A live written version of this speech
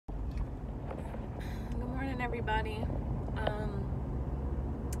morning, everybody.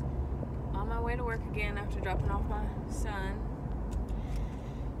 On my way to work again after dropping off my son,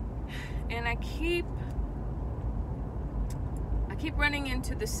 and I keep running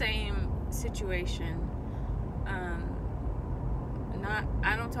into the same situation.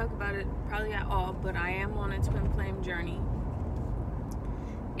 I don't talk about it probably at all, but I am on a twin flame journey,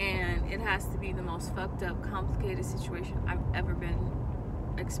 and it has to be the most fucked up, complicated situation I've ever been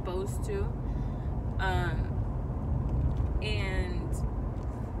exposed to. And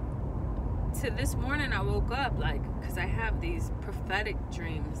to this morning I woke up, like, because I have these prophetic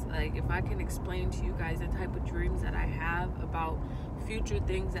dreams. Like, if I can explain to you guys the type of dreams that I have about future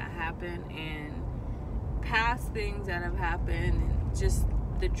things that happen and past things that have happened, and just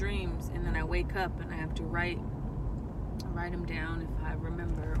the dreams, and then I wake up and I have to write them down if I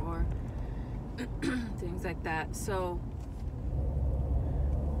remember, or things like that. So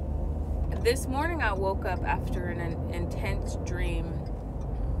this morning I woke up after an intense dream.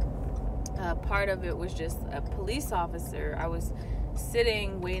 Part of it was just a police officer. I was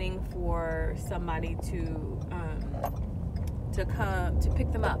sitting waiting for somebody to come to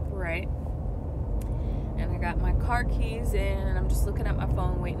pick them up, right? And I got my car keys in, and I'm just looking at my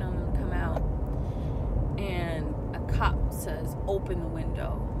phone waiting on them to come out. And a cop says, "Open the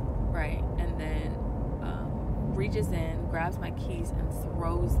window," right? And then reaches in, grabs my keys, and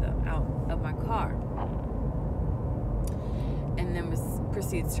throws them out of my car. And then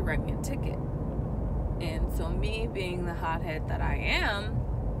proceeds to write me a ticket. And so, me being the hothead that I am,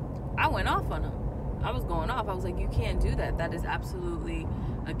 I went off on him. I was going off. I was like, "You can't do that. That is absolutely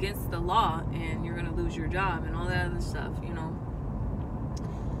against the law, and you're gonna lose your job," and all that other stuff, you know.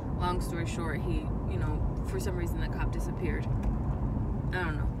 Long story short, he, for some reason that cop disappeared. I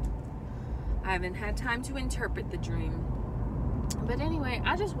don't know. I haven't had time to interpret the dream. But anyway,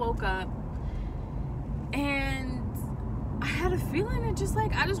 I just woke up and I had a feeling I just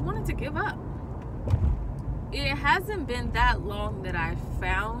wanted to give up. It hasn't been that long that I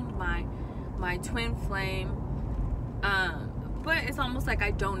found my twin flame, but it's almost like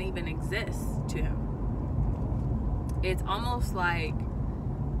I don't even exist to him. It's almost like,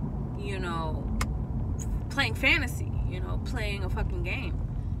 playing fantasy, playing a fucking game,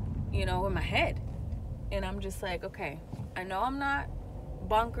 in my head. And I'm just like, okay, I know I'm not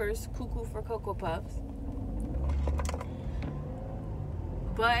bonkers cuckoo for Cocoa Puffs,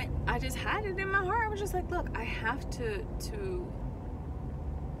 but I just had it in my heart. I was just like, look, I have to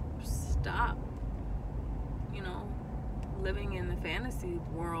stop, living in the fantasy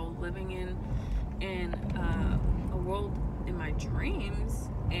world, living in a world in my dreams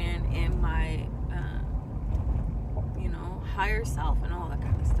and in my higher self and all that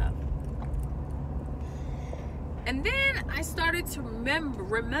kind of stuff. And then I started to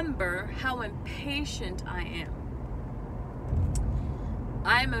remember how impatient I am.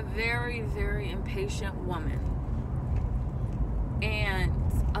 I'm a very, very impatient woman. And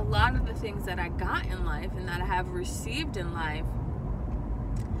a lot of the things that I got in life and that I have received in life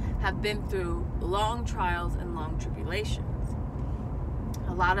have been through long trials and long tribulations.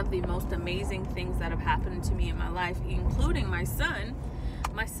 A lot of the most amazing things that have happened to me in my life, including my son.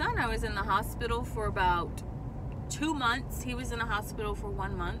 My son, I was in the hospital for about 2 months. He was in the hospital for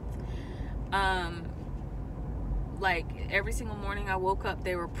 1 month. Like, every single morning I woke up,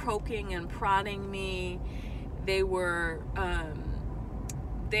 they were poking and prodding me. They were,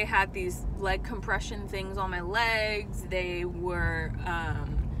 they had these leg compression things on my legs. They were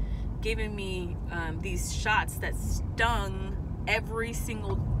giving me these shots that stung every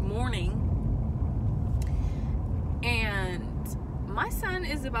single morning. And my son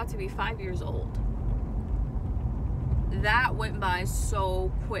is about to be 5 years old. That went by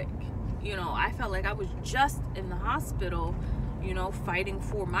so quick. I felt like I was just in the hospital, fighting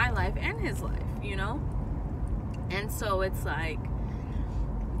for my life and his life, And so it's like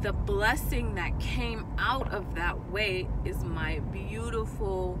the blessing that came out of that wait is my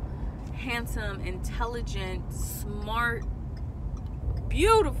beautiful, handsome, intelligent, smart,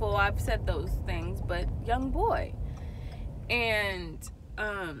 beautiful, I've said those things, but young boy. And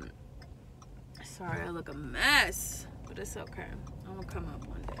sorry, I look a mess, but it's okay. I'm gonna come up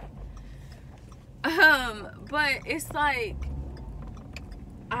one day. But it's like,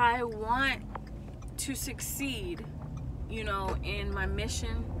 I want to succeed, in my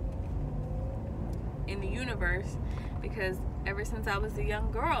mission in the universe, because ever since I was a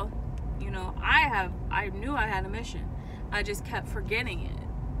young girl, I knew I had a mission. I just kept forgetting it.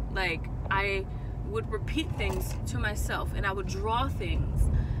 Like, I would repeat things to myself, and I would draw things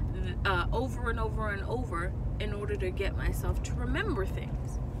over and over and over in order to get myself to remember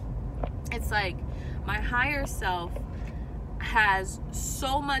things. It's like My higher self has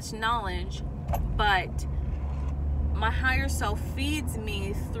so much knowledge, but my higher self feeds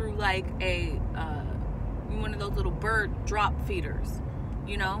me through like a one of those little bird drop feeders,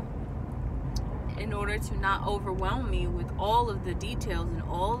 you know, in order to not overwhelm me with all of the details and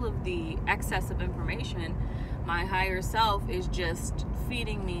all of the excess of information. My higher self is just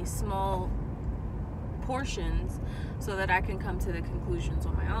feeding me small portions so that I can come to the conclusions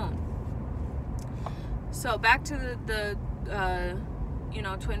on my own. So back to the you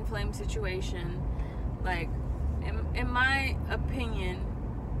know, twin flame situation. Like, in my opinion,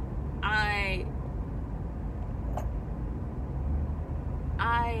 I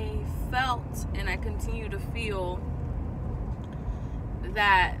felt, and I continue to feel,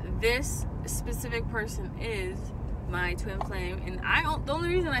 that this specific person is my twin flame. And the only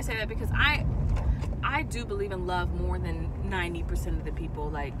reason I say that, because I do believe in love more than 90% of the people.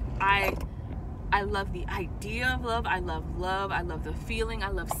 Like, I love the idea of love. I love love. I love the feeling. I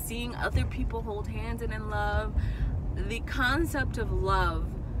love seeing other people hold hands and in love. The concept of love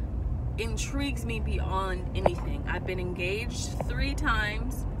intrigues me beyond anything. I've been engaged 3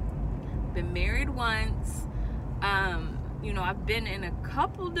 times, been married once. You know, I've been in a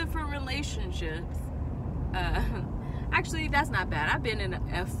couple different relationships. Actually, that's not bad. I've been in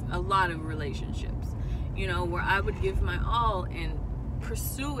a lot of relationships, you know, where I would give my all and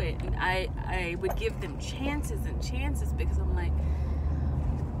pursue it, and I would give them chances and chances, because I'm like,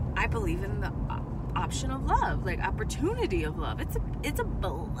 I believe in the option of love, like opportunity of love. It's a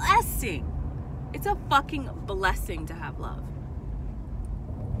blessing. It's a fucking blessing to have love.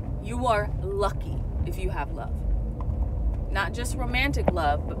 You are lucky if you have love. Not just romantic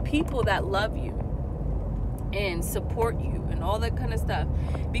love, but people that love you and support you and all that kind of stuff.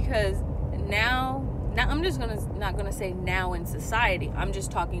 Because now I'm just not gonna say now in society, I'm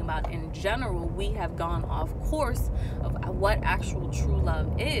just talking about in general, we have gone off course of what actual true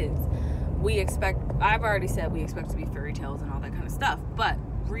love is. I've already said we expect to be fairy tales and all that kind of stuff, but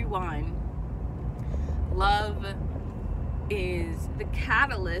rewind. Love is the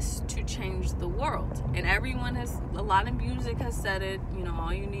catalyst to change the world, and a lot of music has said it, you know,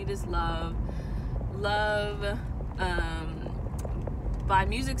 all you need is love. By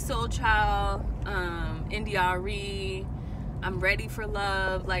Music Soul Child, India.Arie, I'm Ready for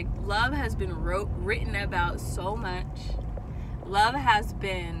Love. Like, love has been written about so much. Love has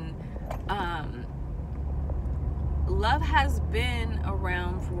been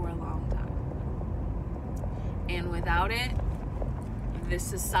around for a long time, and without it, this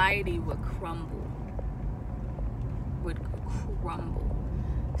society would crumble.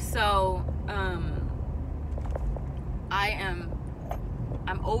 So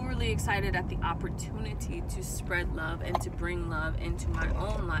I'm overly excited at the opportunity to spread love and to bring love into my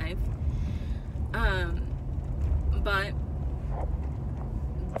own life. But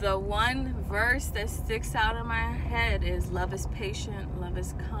the one verse that sticks out in my head is, love is patient, love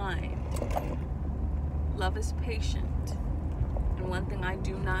is kind. Love is patient. And one thing I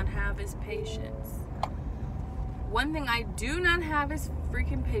do not have is patience. One thing I do not have is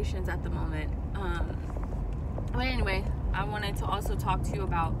freaking patience at the moment. But anyway, I wanted to also talk to you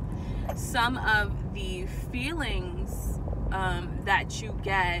about some of the feelings that you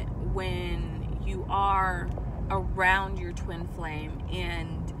get when you are around your twin flame,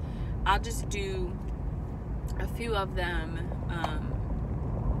 and I'll just do a few of them.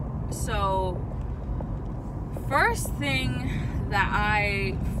 So first thing that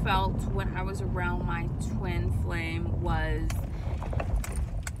I felt when I was around my twin flame was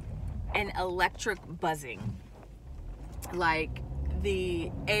an electric buzzing. Like,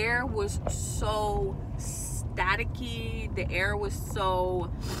 the air was so staticky, the air was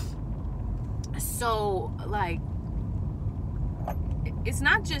so like, it's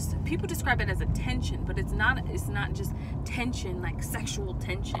not just, people describe it as a tension, but it's not just tension, like sexual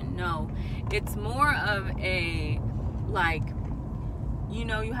tension. No, it's more of a, like, you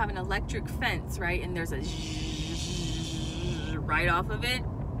know, you have an electric fence, right? And there's a zzz right off of it,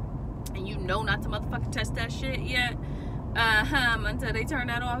 and you know not to motherfucking touch that shit yet, until they turn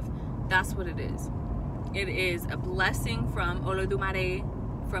that off. That's what it is. It is a blessing from Olodumare,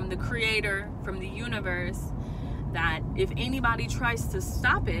 from the creator, from the universe, that if anybody tries to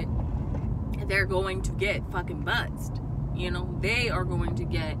stop it, they're going to get fucking buzzed. You know, they are going to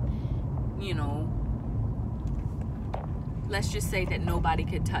get, you know, let's just say that nobody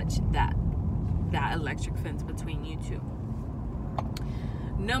could touch that electric fence between you two.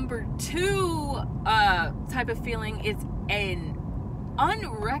 Number 2 type of feeling is an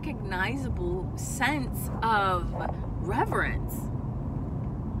unrecognizable sense of reverence.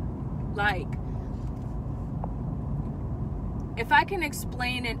 Like, if I can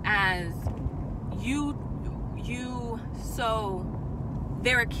explain it as so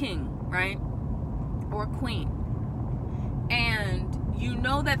they're a king, right? Or a queen. And you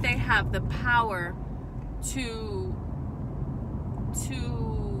know that they have the power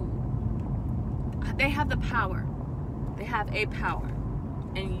they have the power. They have a power.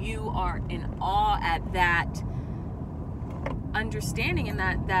 And you are in awe at that understanding and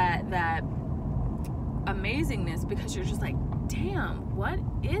that amazingness, because you're just like, damn, what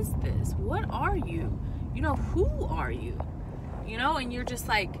is this? What are you? You know, who are you? You know, and you're just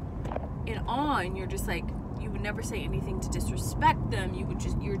like in awe, and you're just like, you would never say anything to disrespect them.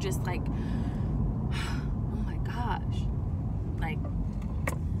 You're just like, oh my gosh, like,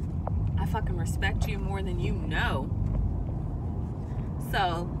 I fucking respect you more than you know.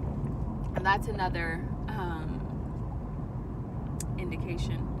 So that's another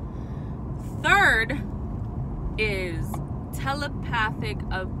indication. Third is telepathic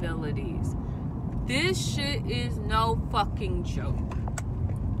abilities. This shit is no fucking joke.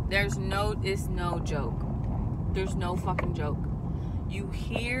 It's no joke. There's no fucking joke. You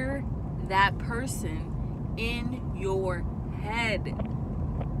hear that person in your head.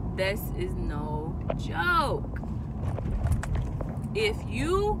 This is no joke. If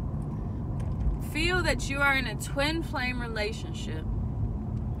you feel that you are in a twin flame relationship,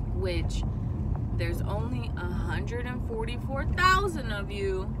 which there's only 144,000 of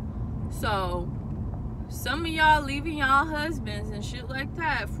you, so some of y'all leaving y'all husbands and shit like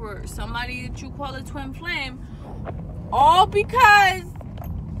that for somebody that you call a twin flame, all because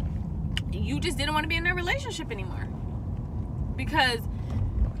you just didn't want to be in that relationship anymore. Because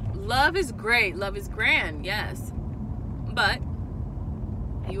love is great, love is grand, yes, but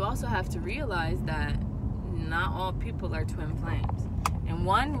you also have to realize that not all people are twin flames. And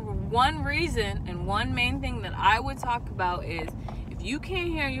one reason and one main thing that I would talk about is, if you can't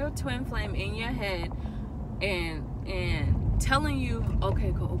hear your twin flame in your head and telling you,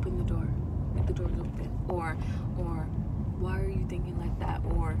 okay, go open the door, make the doors open, or why are you thinking like that,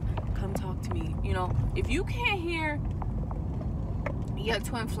 or come talk to me, you know, if you can't hear your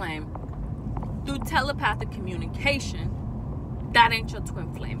twin flame through telepathic communication, that ain't your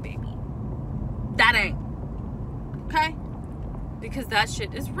twin flame, baby. That ain't. Okay? Because that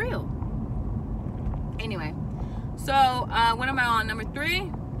shit is real. Anyway, so what am I on? Number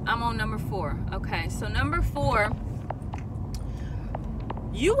 3? I'm on number 4. Okay, so number 4,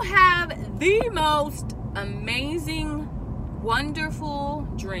 you have the most amazing, wonderful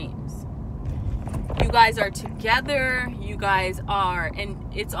dreams. You guys are together. You guys are, and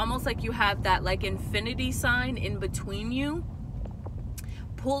it's almost like you have that like infinity sign in between you,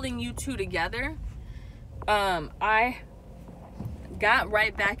 pulling you two together. I got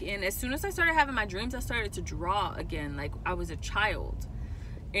right back in. As soon as I started having my dreams, I started to draw again like I was a child.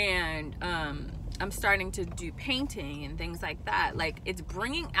 And I'm starting to do painting and things like that. Like, it's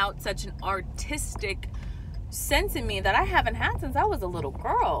bringing out such an artistic sense in me that I haven't had since I was a little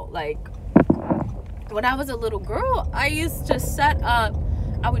girl. Like, when I was a little girl, I used to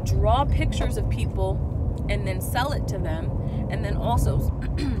I would draw pictures of people and then sell it to them, and then also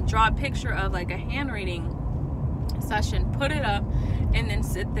draw a picture of like a handwriting session, put it up, and then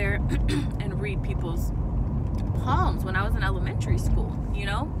sit there and read people's palms when I was in elementary school, you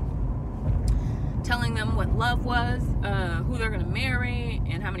know, telling them what love was, who they're gonna marry,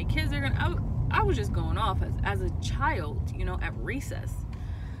 and how many kids they're gonna. I was just going off as a child, you know, at recess.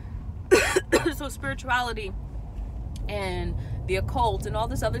 So spirituality and the occult and all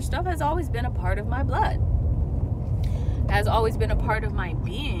this other stuff has always been a part of my blood, has always been a part of my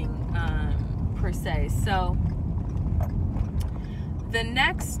being, per se. So the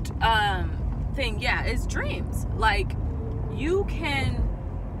next thing, is dreams. Like, you can,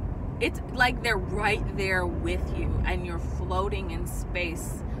 it's like they're right there with you and you're floating in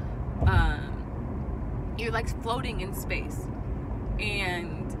space. You're like floating in space.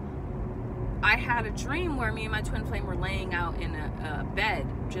 And I had a dream where me and my twin flame were laying out in a bed,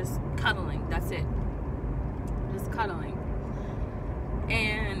 just cuddling. That's it. Just cuddling.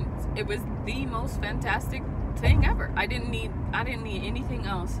 And it was the most fantastic thing ever. I didn't need anything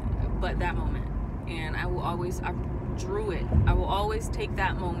else but that moment. And I drew it. I will always take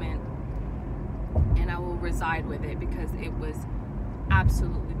that moment and I will reside with it because it was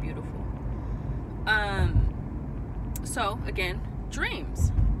absolutely beautiful. So again,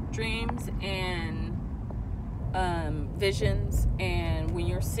 dreams and visions, and when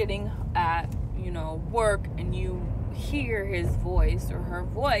you're sitting at, you know, work and you hear his voice or her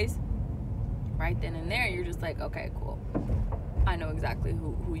voice right then and there, you're just like, okay, cool, I know exactly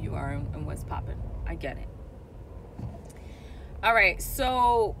who you are and what's popping. I get it. All right,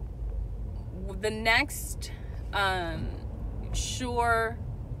 so the next sure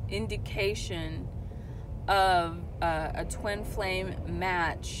indication of a twin flame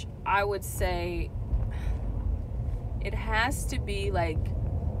match, I would say it has to be like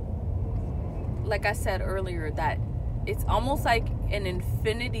I said earlier, that it's almost like an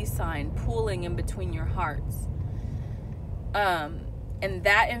infinity sign pooling in between your hearts. And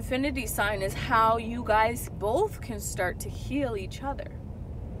that infinity sign is how you guys both can start to heal each other.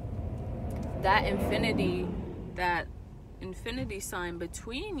 That infinity sign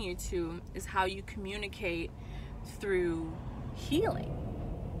between you two is how you communicate through healing,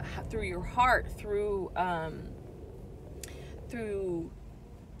 through your heart, through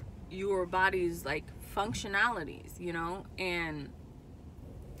your body's like functionalities, you know. And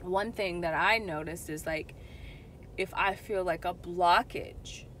one thing that I noticed is like, if I feel like a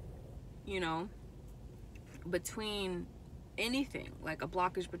blockage, you know, between anything, like a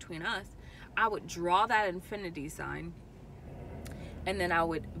blockage between us, I would draw that infinity sign, and then I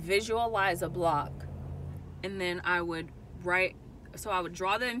would visualize a block, and then I would I would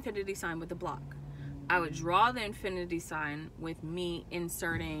draw the infinity sign with the block. I would draw the infinity sign with me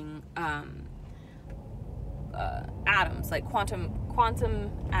inserting atoms, like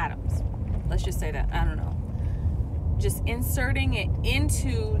quantum atoms. Let's just say that. I don't know. Just inserting it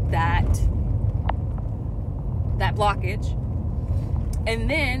into that blockage, and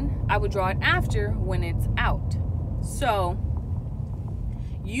then I would draw it after when it's out. So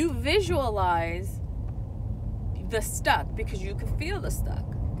you visualize the stuck because you can feel the stuck,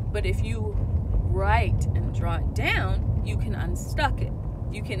 but if you write and draw it down, you can unstuck it.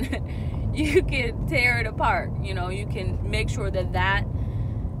 You can tear it apart. You know, you can make sure that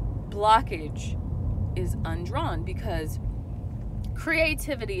blockage is undrawn, because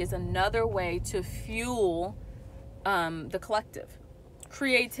creativity is another way to fuel the collective.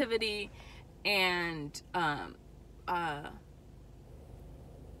 Creativity and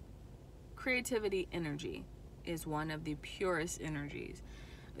creativity energy is one of the purest energies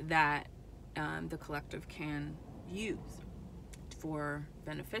that the collective can use for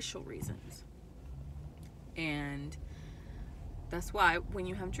beneficial reasons. And that's why when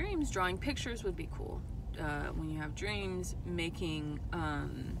you have dreams, drawing pictures would be cool. When you have dreams, making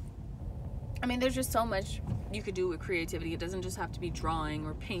I mean, there's just so much you could do with creativity. It doesn't just have to be drawing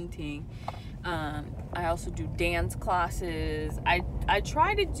or painting. I also do dance classes. I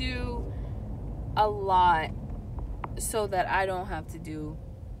try to do a lot so that I don't have to do,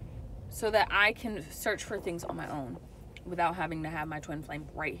 so that I can search for things on my own without having to have my twin flame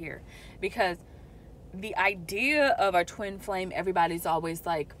right here. Because the idea of our twin flame, everybody's always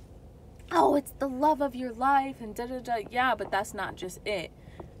like, oh, it's the love of your life and da da da. Yeah, but that's not just it.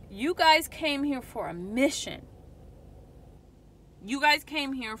 You guys came here for a mission. You guys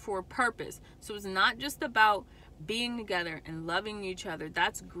came here for a purpose. So it's not just about being together and loving each other.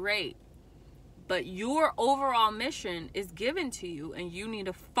 That's great. But your overall mission is given to you, and you need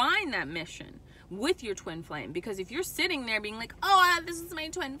to find that mission with your twin flame. Because if you're sitting there being like, oh, this is my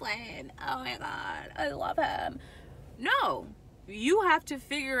twin flame, oh my God, I love him. No, you have to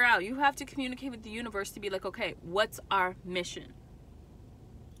figure out, you have to communicate with the universe to be like, okay, what's our mission?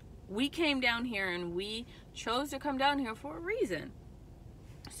 We came down here and we chose to come down here for a reason.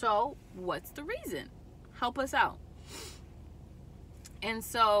 So what's the reason? Help us out. And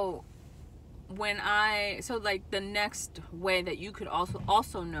so like the next way that you could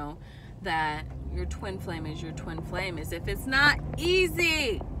also know that your twin flame is your twin flame is if it's not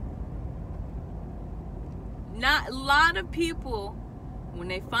easy. Not a lot of people, when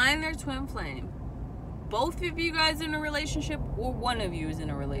they find their twin flame, both of you guys in a relationship or one of you is in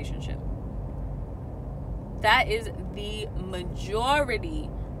a relationship. That is the majority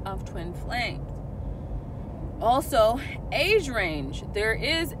of twin flames. Also, age range. There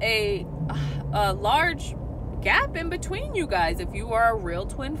is a large gap in between you guys if you are a real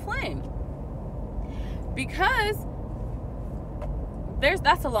twin flame. Because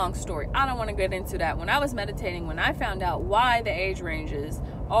that's a long story. I don't want to get into that. When I was meditating, when I found out why the age ranges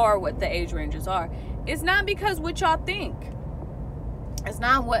are what the age ranges are, it's not because what y'all think. It's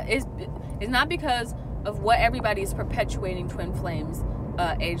not because of what everybody is perpetuating twin flames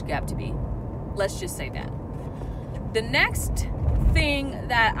age gap to be. Let's just say that. The next thing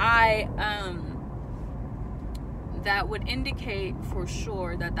that that would indicate for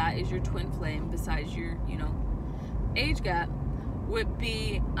sure that is your twin flame, besides your, age gap, would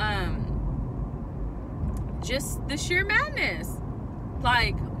be just the sheer madness.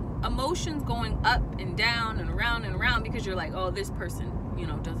 Like emotions going up and down and around, because you're like, oh, this person,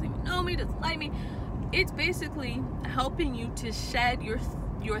 doesn't even know me, doesn't like me. it's basically helping you to shed your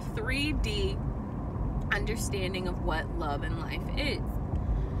 3D understanding of what love and life is,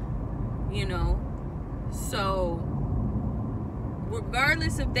 you know. So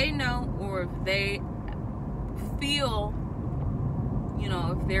regardless if they know or if they feel, you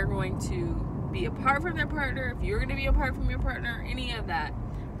know, if they're going to be apart from their partner, if you're going to be apart from your partner, any of that,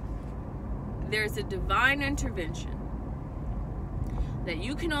 there's a divine intervention that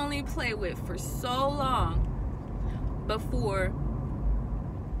you can only play with for so long before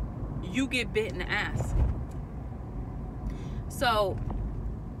you get bit in the ass. So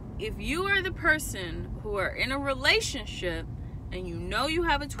if you are the person who are in a relationship and you know you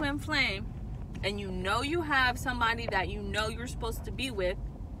have a twin flame and you know you have somebody that you know you're supposed to be with,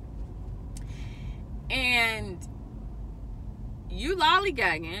 and you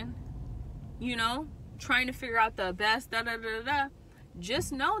lollygagging, you know, trying to figure out the best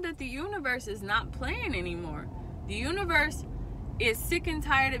just know that the universe is not playing anymore. The universe is sick and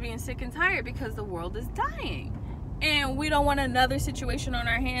tired of being sick and tired because the world is dying. And we don't want another situation on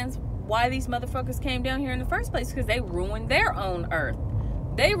our hands why these motherfuckers came down here in the first place, because they ruined their own earth.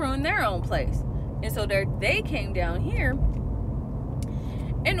 They ruined their own place. And so they came down here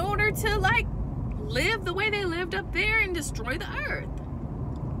in order to, like, live the way they lived up there and destroy the earth.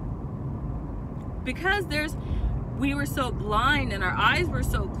 Because we were so blind and our eyes were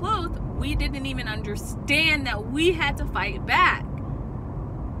so closed, we didn't even understand that we had to fight back.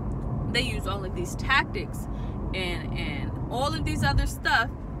 They use all of these tactics and all of these other stuff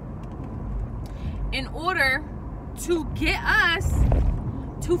in order to get us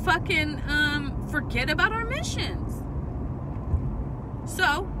to fucking forget about our missions.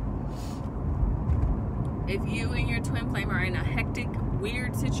 So if you and your twin flame are in a hectic,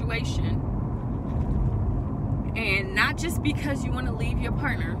 weird situation, and not just because you want to leave your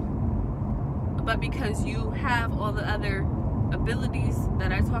partner, but because you have all the other abilities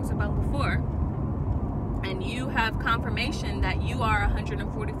that I talked about before, and you have confirmation that you are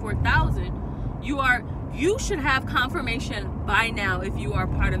 144,000, you should have confirmation by now if you are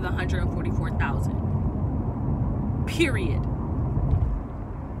part of the 144,000. Period.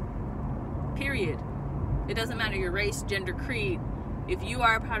 It doesn't matter your race, gender, creed. If you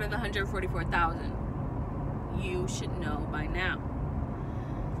are a part of the 144,000, you should know by now.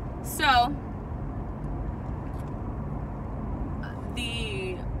 So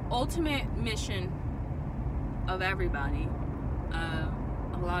the ultimate mission of everybody, a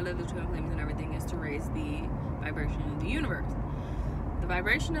lot of the twin flames and everything, is to raise the vibration of the universe. The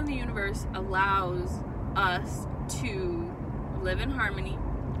vibration of the universe allows us to live in harmony,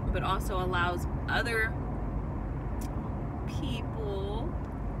 but also allows other people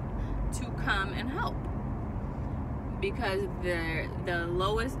to come and help. Because the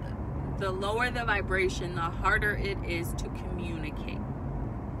lower the vibration, the harder it is to communicate.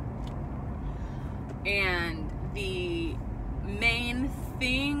 And the main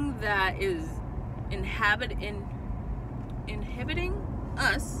thing that is inhibiting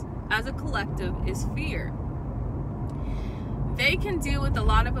us as a collective is fear. They can deal with a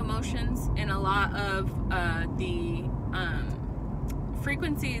lot of emotions and a lot of the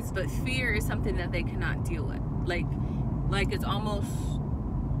frequencies, but fear is something that they cannot deal with. Like it's almost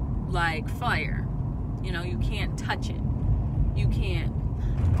like fire. You know, you can't touch it. You can't,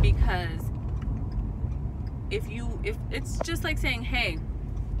 because if it's just like saying, hey,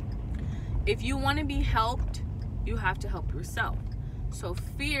 if you want to be helped, you have to help yourself. So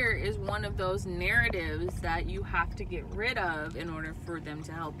fear is one of those narratives that you have to get rid of in order for them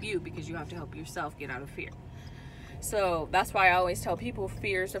to help you, because you have to help yourself get out of fear. So that's why I always tell people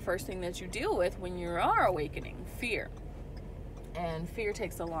fear is the first thing that you deal with when you are awakening. Fear. And fear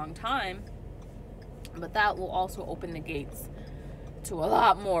takes a long time, but that will also open the gates to a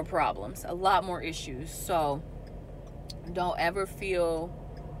lot more problems, a lot more issues. So don't ever feel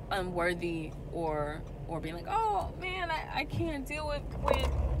unworthy or being like, oh man, I can't deal with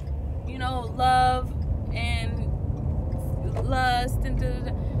you know, love and lust and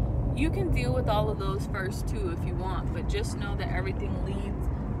da-da-da. You can deal with all of those first too if you want, but just know that everything leads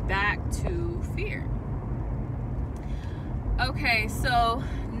back to fear. Okay, so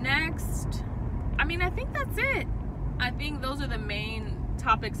next, I mean, I think that's it. I think those are the main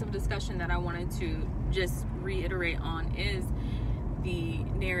topics of discussion that I wanted to just reiterate on, is the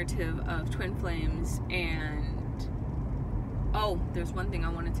narrative of twin flames. And oh, there's one thing I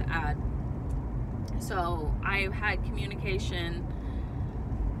wanted to add. So I've had communication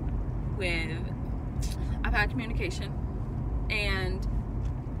and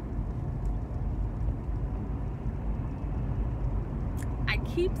I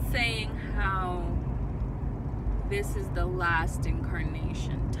keep saying how this is the last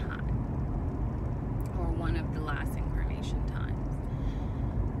incarnation time, or one of the last incarnation times.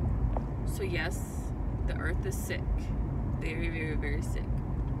 So yes, the earth is sick, very, very, very sick,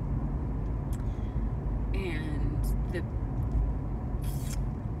 and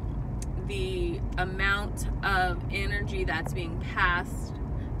the amount of energy that's being passed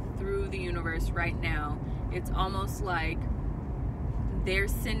through the universe right now, it's almost like they're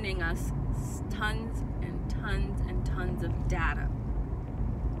sending us tons and tons and tons of data.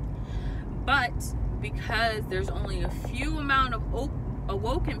 But because there's only a few amount of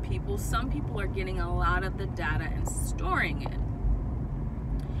awoken people, some people are getting a lot of the data and storing it.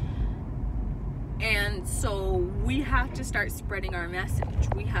 And so we have to start spreading our message.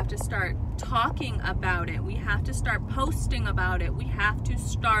 We have to start talking about it. We have to start posting about it. We have to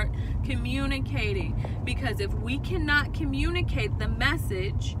start communicating. Because if we cannot communicate the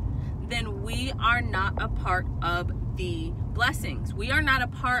message, then we are not a part of the blessings. We are not a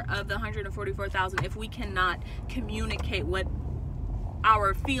part of the 144,000 if we cannot communicate what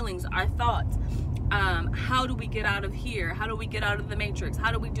our feelings, our thoughts. How do we get out of here? How do we get out of the matrix?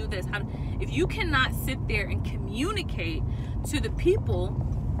 How do we do this? If you cannot sit there and communicate to the people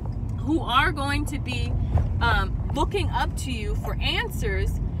who are going to be looking up to you for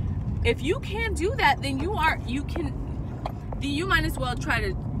answers, if you can't do that, then you might as well try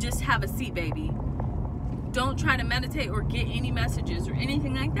to just have a seat, baby. Don't try to meditate or get any messages or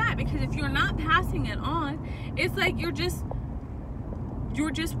anything like that, because if you're not passing it on, it's like you're just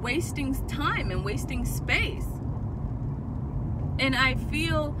wasting time and wasting space. And I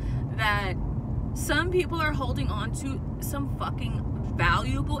feel that some people are holding on to some fucking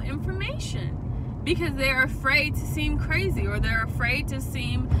valuable information because they're afraid to seem crazy, or they're afraid to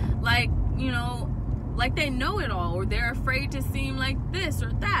seem like, like they know it all, or they're afraid to seem like this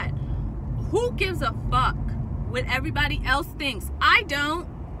or that. Who gives a fuck what everybody else thinks? I don't.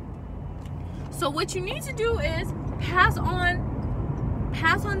 So what you need to do is pass on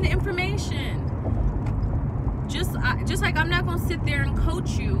the information. Just like I'm not gonna sit there and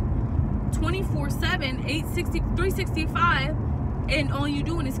coach you 24/7, 365, and all you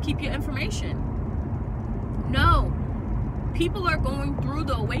doing is keep your information. No, people are going through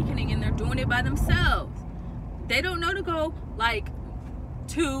the awakening and they're doing it by themselves. They don't know to go like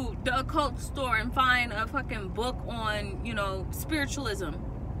to the occult store and find a fucking book on, spiritualism.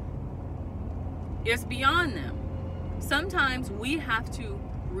 It's beyond them. Sometimes we have to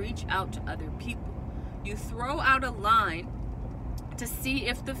reach out to other people. You throw out a line to see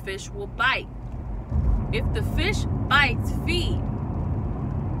if the fish will bite. If the fish bites, feed.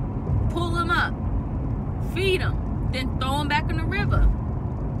 Pull them up. Feed them. Then throw them back in the river.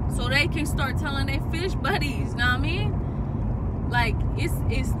 So they can start telling their fish buddies, know what I mean? Like,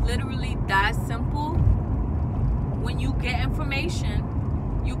 it's literally that simple. When you get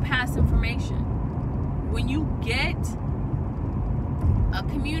information, you pass information. When you get a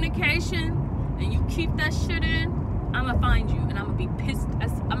communication and you keep that shit in, I'm gonna find you and I'm gonna be pissed.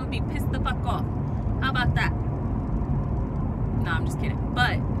 I'm gonna be pissed the fuck off. How about that? No, I'm just kidding.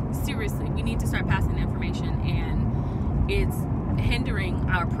 But seriously, we need to start passing the information, and it's hindering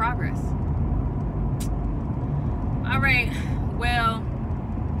our progress. All right. Well,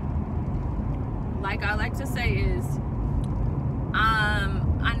 like I like to say is,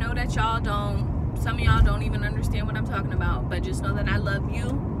 I know that some of y'all don't even understand what I'm talking about, but just know that I love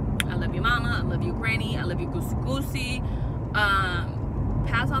you. I love you, mama. I love you, granny. I love you, goosey goosey.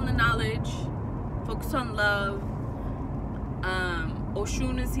 Pass on the knowledge. Focus on love.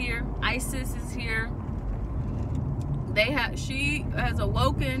 Oshun is here. Isis is here. She has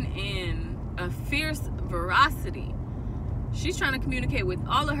awoken in a fierce ferocity. She's trying to communicate with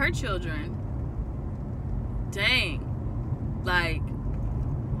all of her children. Dang. Like,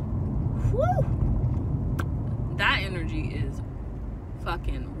 whew. That energy is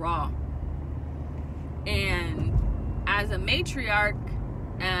fucking raw. And as a matriarch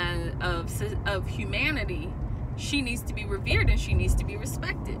of humanity, she needs to be revered and she needs to be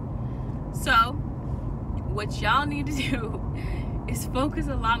respected. So what y'all need to do is focus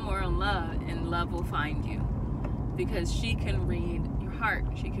a lot more on love, and love will find you, because she can read your heart.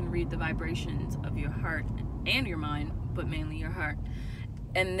 She can read the vibrations of your heart and your mind, but mainly your heart.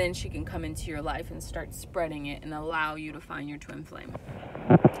 And then she can come into your life and start spreading it and allow you to find your twin flame.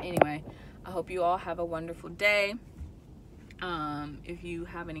 Anyway, I hope you all have a wonderful day. If you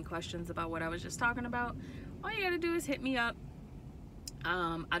have any questions about what I was just talking about, all you gotta do is hit me up.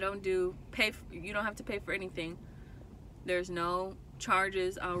 I don't you don't have to pay for anything. There's no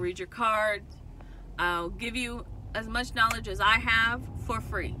charges. I'll read your cards. I'll give you as much knowledge as I have for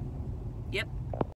free. Yep.